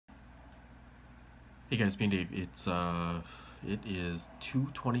Hey guys, me and Dave. It is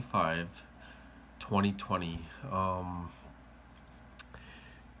 2/25, 2020.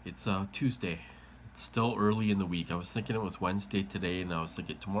 It's Tuesday. It's still early in the week. I was thinking it was Wednesday today, and I was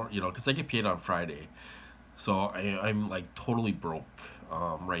thinking tomorrow. Because I get paid on Friday, so I'm like totally broke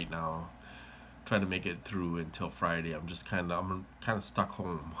right now, trying to make it through until Friday. I'm kind of stuck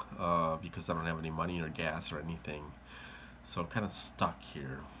home because I don't have any money or gas or anything, so I'm kind of stuck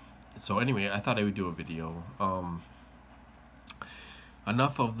here. So anyway, I thought I would do a video.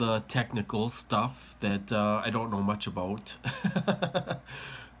 Enough of the technical stuff that I don't know much about.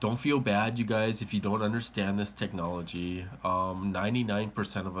 Don't feel bad, you guys, if you don't understand this technology.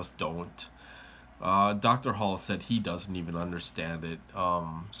 99% of us don't. Dr. Hall said he doesn't even understand it.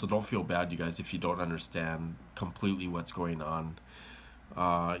 So don't feel bad, you guys, if you don't understand completely what's going on.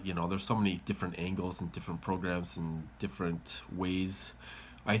 There's so many different angles and different programs and different ways.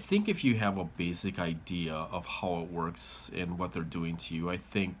 I think if you have a basic idea of how it works and what they're doing to you, I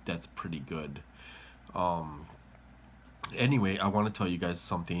think that's pretty good. Anyway, I want to tell you guys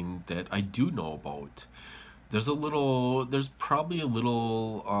something that I do know about. There's probably a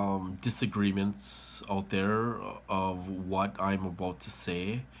little disagreements out there of what I'm about to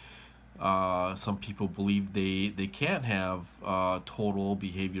say. Some people believe they can't have total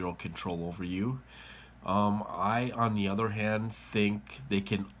behavioral control over you. I, on the other hand, think they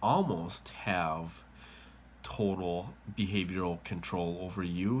can almost have total behavioral control over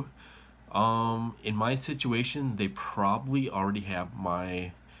you. In my situation, they probably already have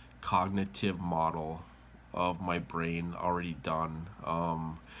my cognitive model of my brain already done,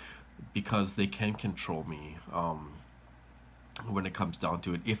 because they can control me when it comes down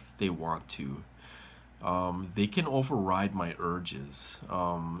to it, if they want to. They can override my urges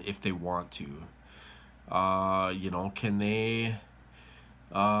if they want to. Can they,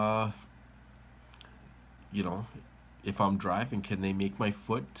 if I'm driving, can they make my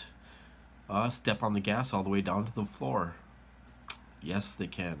foot step on the gas all the way down to the floor? Yes, they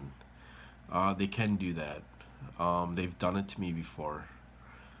can. They can do that. They've done it to me before.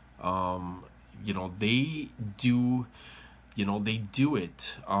 They do, they do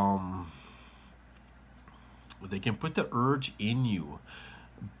it. They can put the urge in you,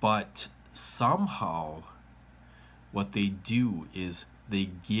 but somehow what they do is they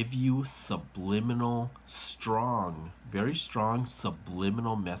give you subliminal, very strong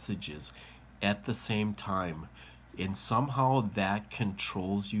subliminal messages at the same time, and somehow that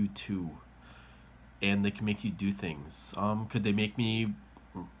controls you too, and they can make you do things. Could they make me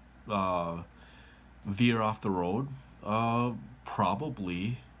veer off the road?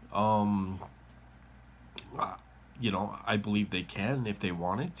 Probably. I believe they can if they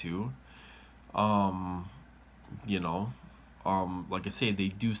wanted to. Like I say, they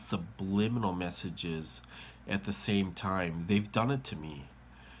do subliminal messages at the same time. They've done it to me,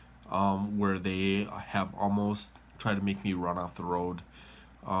 where they have almost tried to make me run off the road.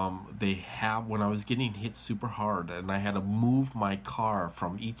 When I was getting hit super hard and I had to move my car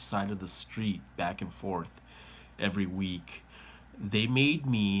from each side of the street back and forth every week, they made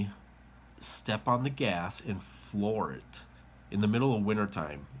me step on the gas and floor it in the middle of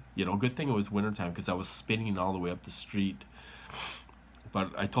wintertime. Good thing it was wintertime because I was spinning all the way up the street.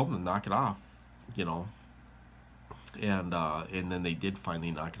 But I told them to knock it off, and then they did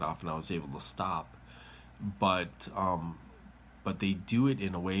finally knock it off, and I was able to stop. But they do it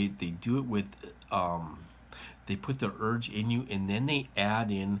in a way. They do it with they put the urge in you, and then they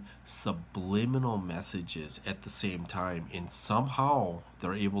add in subliminal messages at the same time, and somehow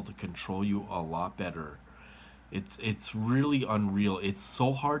they're able to control you a lot better. It's really unreal. It's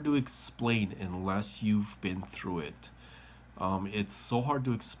so hard to explain unless you've been through it. It's so hard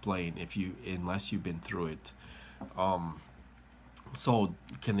to explain unless you've been through it. So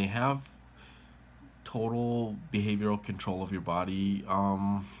can they have total behavioral control of your body?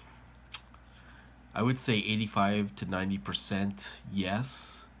 I would say 85 to 90%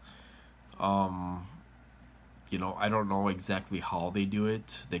 yes. I don't know exactly how they do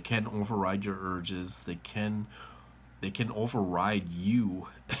it. They can override your urges. They can override you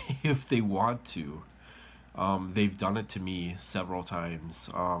if they want to. They've done it to me several times.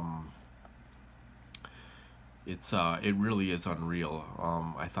 It really is unreal.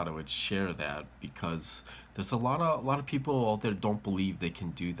 I thought I would share that because there's a lot of people out there don't believe they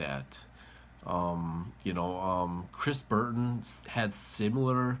can do that. Chris Burton had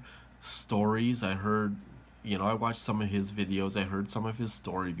similar stories. I heard, I watched some of his videos. I heard some of his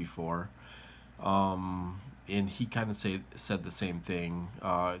story before. And he kind of said the same thing,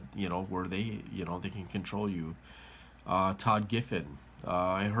 where they can control you. Todd Giffen,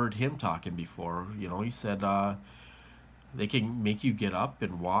 I heard him talking before. You know, he said they can make you get up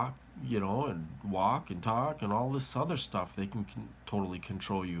and walk, you know, and walk and talk and all this other stuff. They can totally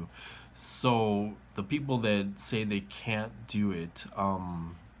control you. So the people that say they can't do it,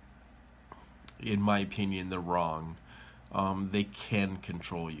 in my opinion, they're wrong. They can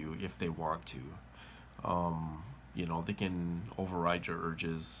control you if they want to. You know, they can override your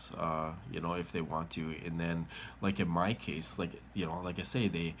urges, you know, if they want to. And then, like in my case, like, you know, like I say,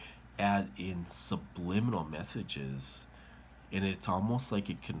 they add in subliminal messages, and it's almost like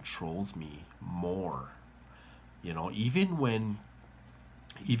it controls me more. You know, even when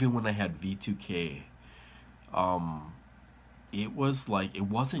I had V2K, it was like, it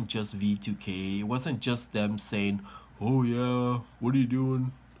wasn't just V2K. It wasn't just them saying, "Oh yeah, what are you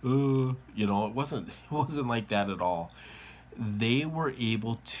doing?" You know, it wasn't like that at all. They were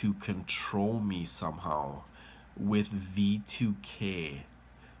able to control me somehow with V2K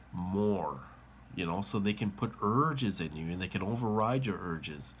more, you know, so they can put urges in you and they can override your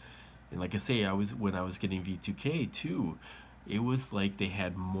urges. And like I say, when I was getting V2K too, it was like they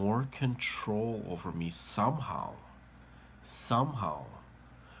had more control over me somehow. Somehow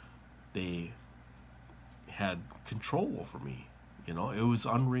they had control over me. You know, it was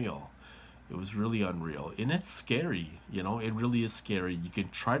unreal. It was really unreal. And it's scary, you know, it really is scary. You can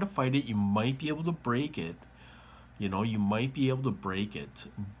try to fight it, you might be able to break it. You know, you might be able to break it,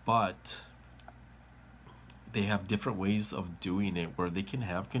 but they have different ways of doing it where they can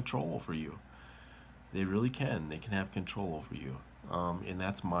have control over you. They really can. They can have control over you. And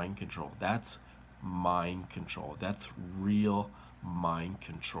that's mind control. That's mind control. That's real mind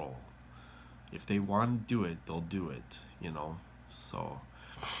control. If they want to do it, they'll do it, you know. So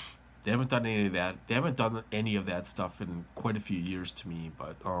they haven't done any of that. They haven't done any of that stuff in quite a few years to me,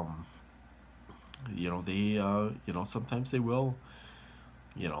 but you know, they you know, sometimes they will,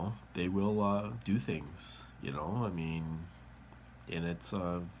 you know, they will do things, you know. I mean, and it's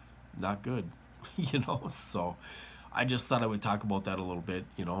not good. You know. So I just thought I would talk about that a little bit.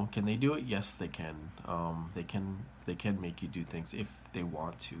 You know, can they do it? Yes, they can. They can make you do things if they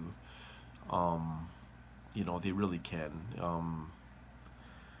want to. You know, they really can.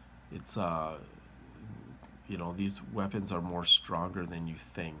 It's you know, these weapons are more stronger than you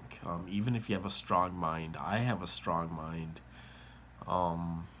think. Even if you have a strong mind, I have a strong mind,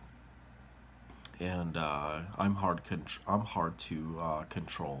 and I'm hard to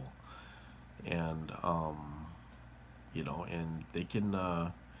control, and you know, and they can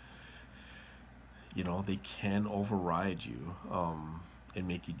you know, they can override you, and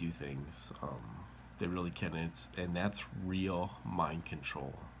make you do things. They really can. And that's real mind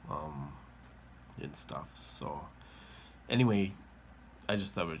control, and stuff. So anyway, I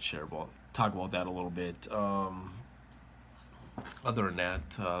just thought I would talk about that a little bit. Other than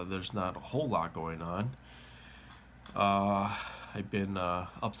that, there's not a whole lot going on. I've been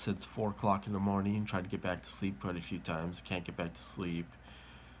up since 4 o'clock in the morning, tried to get back to sleep quite a few times. Can't get back to sleep.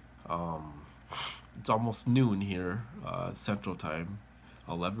 It's almost noon here, Central Time,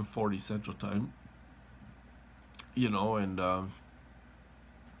 11:40 Central Time. You know, and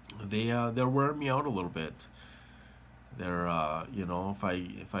they're wearing me out a little bit. They're you know, if I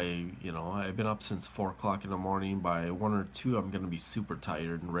you know, I've been up since 4 o'clock in the morning. By 1 or 2, I'm gonna be super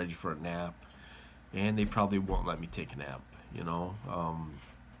tired and ready for a nap, and they probably won't let me take a nap. You know,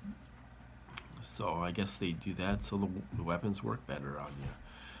 so I guess they do that so the weapons work better on you.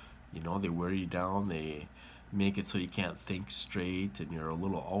 You know, they wear you down. They make it so you can't think straight and you're a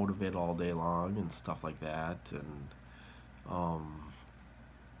little out of it all day long and stuff like that. And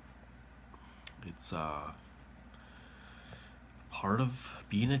it's part of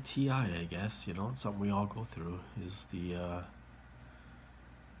being a TI, I guess. You know, it's something we all go through, is the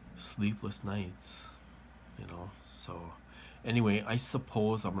sleepless nights. You know, so anyway, I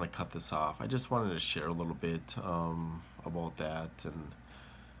suppose I'm gonna cut this off. I just wanted to share a little bit about that, and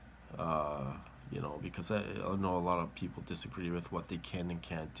you know, because I know a lot of people disagree with what they can and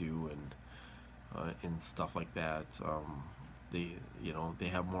can't do, and stuff like that. They, you know, they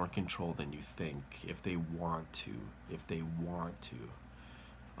have more control than you think if they want to. If they want to,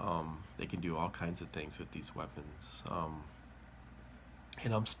 they can do all kinds of things with these weapons.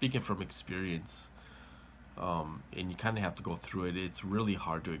 And I'm speaking from experience. And you kind of have to go through it. It's really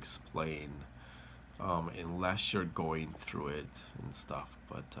hard to explain unless you're going through it and stuff.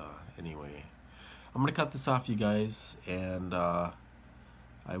 But anyway, I'm gonna cut this off, you guys, and I'll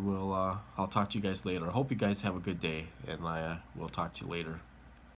talk to you guys later. I hope you guys have a good day, and I will talk to you later.